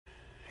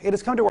It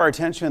has come to our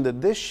attention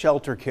that this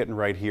shelter kitten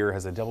right here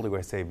has a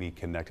WSAV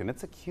connect, and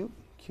it's a cute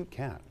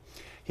cat.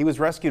 He was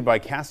rescued by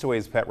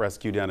Castaways Pet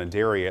Rescue down in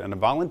Darien, and a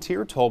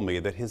volunteer told me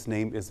that his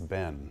name is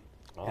Ben,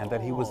 and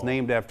that he was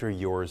named after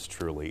yours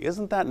truly.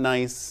 Isn't that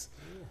nice?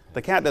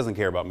 The cat doesn't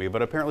care about me,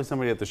 but apparently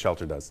somebody at the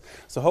shelter does.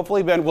 So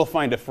hopefully Ben will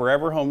find a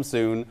forever home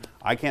soon.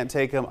 I can't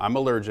take him, I'm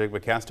allergic,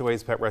 but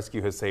Castaways Pet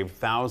Rescue has saved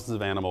thousands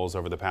of animals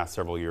over the past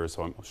several years,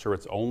 so I'm sure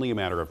it's only a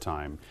matter of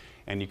time.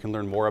 And you can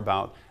learn more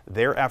about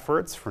their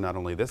efforts for not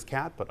only this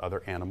cat, but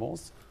other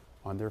animals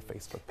on their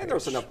Facebook page. And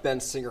there's enough Ben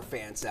Senger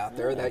fans out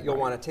there that you'll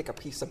want to take a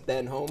piece of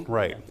Ben home.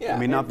 Right. Yeah. I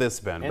mean, not this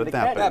Ben, but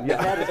that Ben. The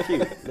cat is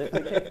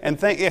cute. And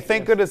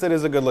thank goodness it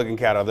is a good-looking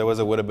cat. Otherwise,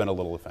 I would have been a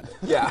little offended.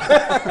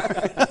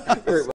 Yeah.